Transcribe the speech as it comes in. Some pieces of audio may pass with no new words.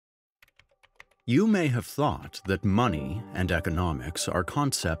You may have thought that money and economics are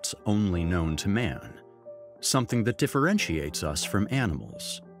concepts only known to man, something that differentiates us from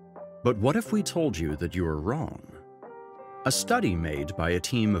animals. But what if we told you that you were wrong? A study made by a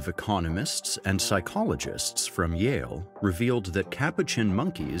team of economists and psychologists from Yale revealed that Capuchin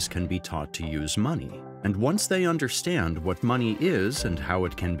monkeys can be taught to use money, and once they understand what money is and how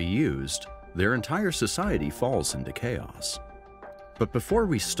it can be used, their entire society falls into chaos. But before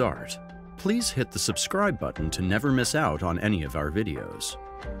we start, please hit the subscribe button to never miss out on any of our videos.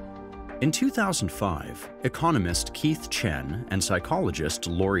 In 2005, economist Keith Chen and psychologist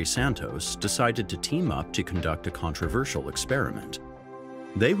Laurie Santos decided to team up to conduct a controversial experiment.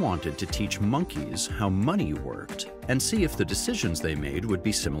 They wanted to teach monkeys how money worked and see if the decisions they made would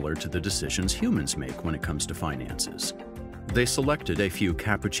be similar to the decisions humans make when it comes to finances. They selected a few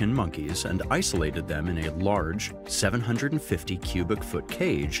Capuchin monkeys and isolated them in a large, 750 cubic foot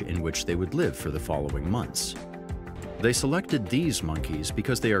cage in which they would live for the following months. They selected these monkeys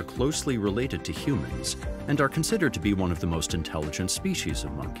because they are closely related to humans and are considered to be one of the most intelligent species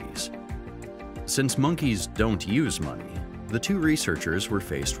of monkeys. Since monkeys don't use money, the two researchers were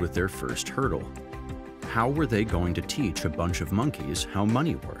faced with their first hurdle. How were they going to teach a bunch of monkeys how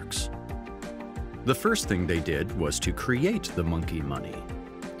money works? The first thing they did was to create the monkey money.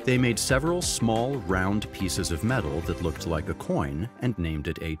 They made several small, round pieces of metal that looked like a coin and named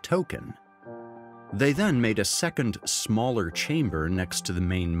it a token. They then made a second, smaller chamber next to the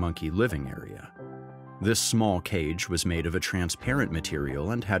main monkey living area. This small cage was made of a transparent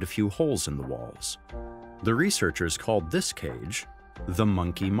material and had a few holes in the walls. The researchers called this cage the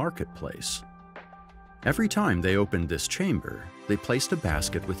monkey marketplace. Every time they opened this chamber, they placed a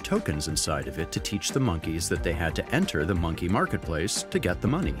basket with tokens inside of it to teach the monkeys that they had to enter the monkey marketplace to get the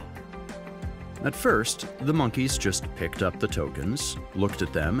money. At first, the monkeys just picked up the tokens, looked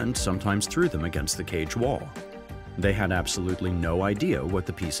at them, and sometimes threw them against the cage wall. They had absolutely no idea what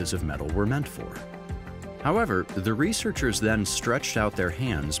the pieces of metal were meant for. However, the researchers then stretched out their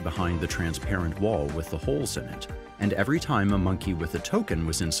hands behind the transparent wall with the holes in it, and every time a monkey with a token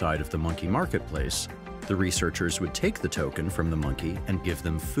was inside of the monkey marketplace, the researchers would take the token from the monkey and give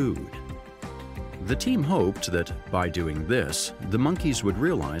them food. The team hoped that, by doing this, the monkeys would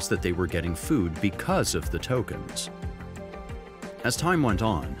realize that they were getting food because of the tokens. As time went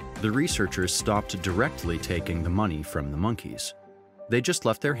on, the researchers stopped directly taking the money from the monkeys. They just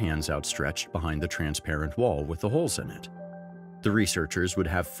left their hands outstretched behind the transparent wall with the holes in it. The researchers would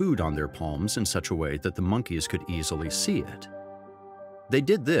have food on their palms in such a way that the monkeys could easily see it. They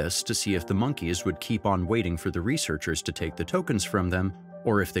did this to see if the monkeys would keep on waiting for the researchers to take the tokens from them,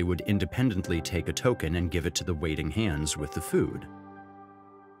 or if they would independently take a token and give it to the waiting hands with the food.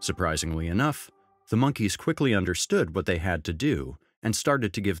 Surprisingly enough, the monkeys quickly understood what they had to do and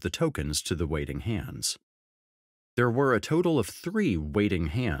started to give the tokens to the waiting hands. There were a total of 3 waiting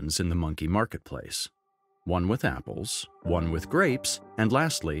hands in the monkey marketplace. One with apples, one with grapes, and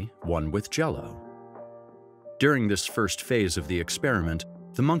lastly, one with jello. During this first phase of the experiment,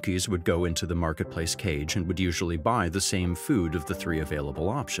 the monkeys would go into the marketplace cage and would usually buy the same food of the 3 available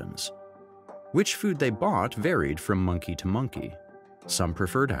options. Which food they bought varied from monkey to monkey. Some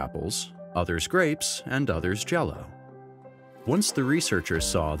preferred apples, others grapes, and others jello. Once the researchers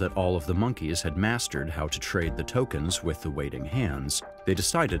saw that all of the monkeys had mastered how to trade the tokens with the waiting hands, they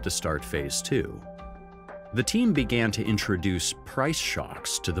decided to start phase 2. The team began to introduce price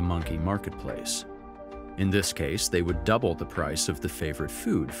shocks to the monkey marketplace. In this case, they would double the price of the favorite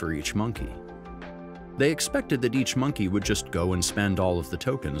food for each monkey. They expected that each monkey would just go and spend all of the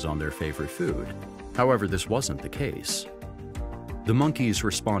tokens on their favorite food. However, this wasn't the case. The monkeys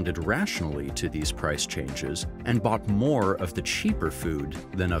responded rationally to these price changes and bought more of the cheaper food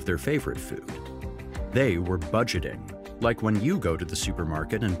than of their favorite food. They were budgeting, like when you go to the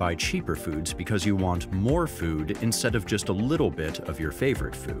supermarket and buy cheaper foods because you want more food instead of just a little bit of your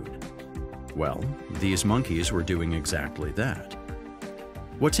favorite food. Well, these monkeys were doing exactly that.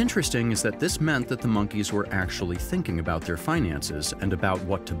 What's interesting is that this meant that the monkeys were actually thinking about their finances and about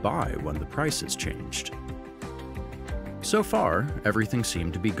what to buy when the prices changed. So far, everything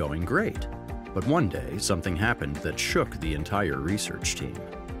seemed to be going great, but one day something happened that shook the entire research team.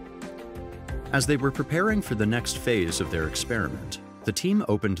 As they were preparing for the next phase of their experiment, the team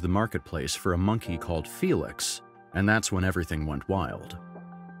opened the marketplace for a monkey called Felix, and that's when everything went wild.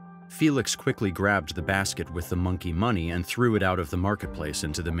 Felix quickly grabbed the basket with the monkey money and threw it out of the marketplace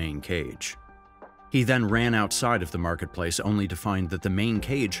into the main cage. He then ran outside of the marketplace only to find that the main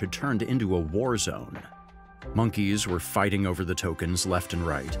cage had turned into a war zone. Monkeys were fighting over the tokens left and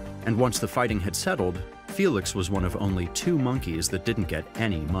right, and once the fighting had settled, Felix was one of only 2 monkeys that didn't get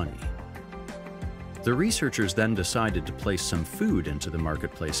any money. The researchers then decided to place some food into the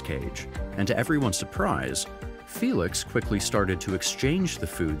marketplace cage, and to everyone's surprise, Felix quickly started to exchange the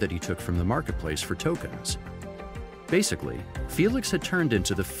food that he took from the marketplace for tokens. Basically, Felix had turned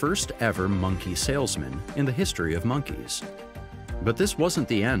into the first ever monkey salesman in the history of monkeys. But this wasn't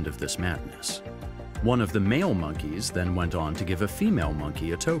the end of this madness. One of the male monkeys then went on to give a female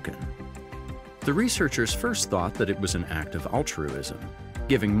monkey a token. The researchers first thought that it was an act of altruism,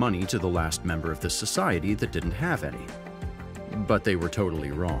 giving money to the last member of the society that didn't have any. But they were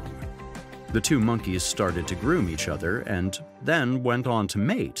totally wrong. The two monkeys started to groom each other and then went on to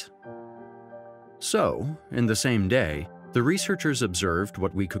mate. So, in the same day, the researchers observed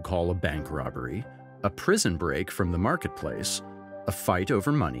what we could call a bank robbery, a prison break from the marketplace, a fight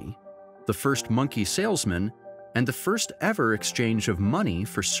over money, the first monkey salesman, and the first ever exchange of money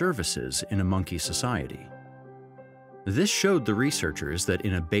for services in a monkey society. This showed the researchers that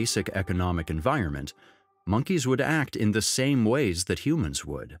in a basic economic environment, monkeys would act in the same ways that humans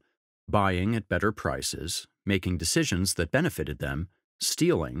would, buying at better prices, making decisions that benefited them,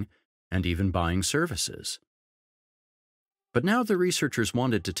 stealing, and even buying services. But now the researchers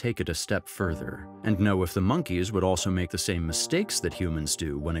wanted to take it a step further and know if the monkeys would also make the same mistakes that humans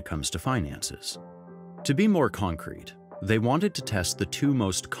do when it comes to finances. To be more concrete, they wanted to test the two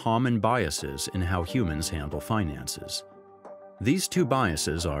most common biases in how humans handle finances. These two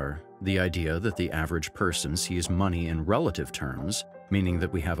biases are the idea that the average person sees money in relative terms, meaning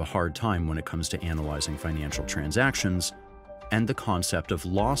that we have a hard time when it comes to analyzing financial transactions, and the concept of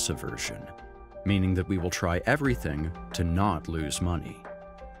loss aversion, meaning that we will try everything to not lose money.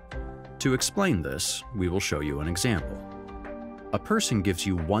 To explain this, we will show you an example. A person gives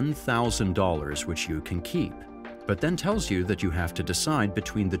you $1,000 which you can keep, but then tells you that you have to decide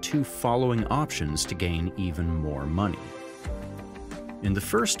between the two following options to gain even more money. In the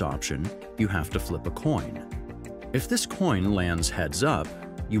first option, you have to flip a coin. If this coin lands heads up,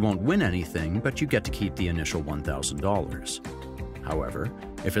 you won't win anything, but you get to keep the initial $1,000. However,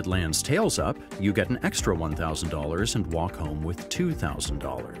 if it lands tails up, you get an extra $1,000 and walk home with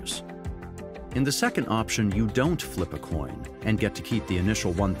 $2,000. In the second option, you don't flip a coin and get to keep the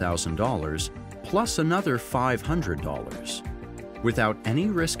initial $1,000 plus another $500. Without any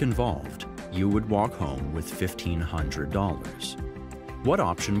risk involved, you would walk home with $1,500. What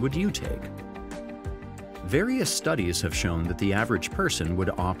option would you take? Various studies have shown that the average person would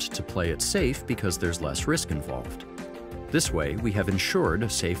opt to play it safe because there's less risk involved. This way, we have ensured a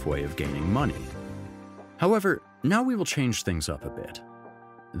safe way of gaining money. However, now we will change things up a bit.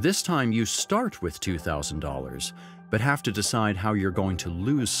 This time you start with $2,000, but have to decide how you're going to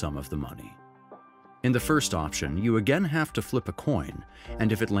lose some of the money. In the first option, you again have to flip a coin,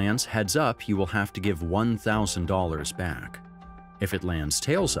 and if it lands heads up, you will have to give $1,000 back. If it lands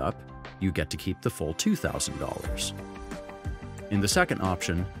tails up, you get to keep the full $2,000. In the second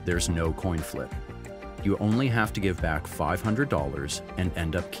option, there's no coin flip. You only have to give back $500 and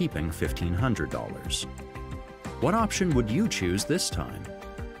end up keeping $1,500. What option would you choose this time?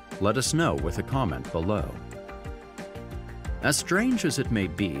 Let us know with a comment below. As strange as it may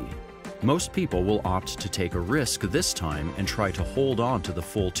be, most people will opt to take a risk this time and try to hold on to the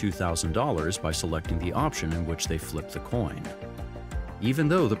full $2,000 by selecting the option in which they flip the coin. Even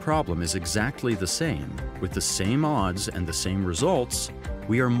though the problem is exactly the same, with the same odds and the same results,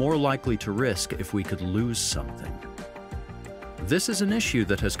 we are more likely to risk if we could lose something. This is an issue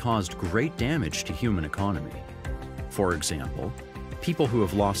that has caused great damage to human economy. For example, people who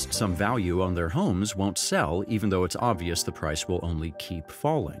have lost some value on their homes won't sell even though it's obvious the price will only keep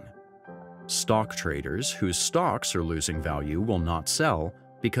falling. Stock traders whose stocks are losing value will not sell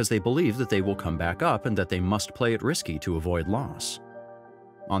because they believe that they will come back up and that they must play it risky to avoid loss.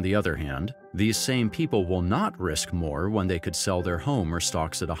 On the other hand, these same people will not risk more when they could sell their home or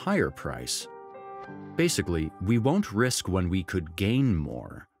stocks at a higher price. Basically, we won't risk when we could gain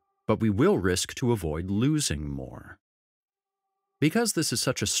more, but we will risk to avoid losing more. Because this is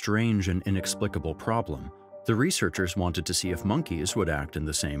such a strange and inexplicable problem, the researchers wanted to see if monkeys would act in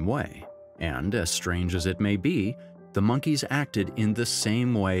the same way. And, as strange as it may be, the monkeys acted in the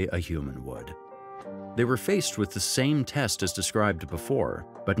same way a human would. They were faced with the same test as described before,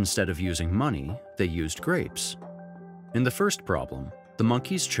 but instead of using money, they used grapes. In the first problem, the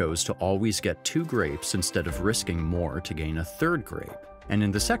monkeys chose to always get 2 grapes instead of risking more to gain a 3rd grape. And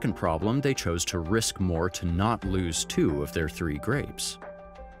in the second problem, they chose to risk more to not lose 2 of their 3 grapes.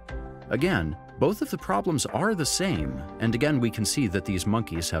 Again, both of the problems are the same, and again we can see that these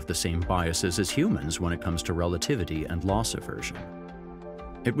monkeys have the same biases as humans when it comes to relativity and loss aversion.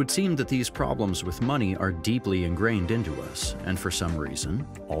 It would seem that these problems with money are deeply ingrained into us, and for some reason,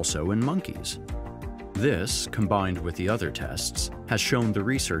 also in monkeys. This, combined with the other tests, has shown the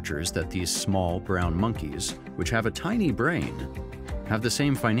researchers that these small brown monkeys, which have a tiny brain, have the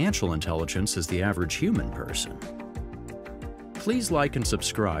same financial intelligence as the average human person. Please like and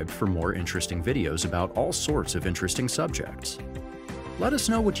subscribe for more interesting videos about all sorts of interesting subjects. Let us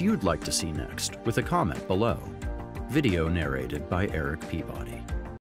know what you'd like to see next with a comment below. Video narrated by Eric Peabody.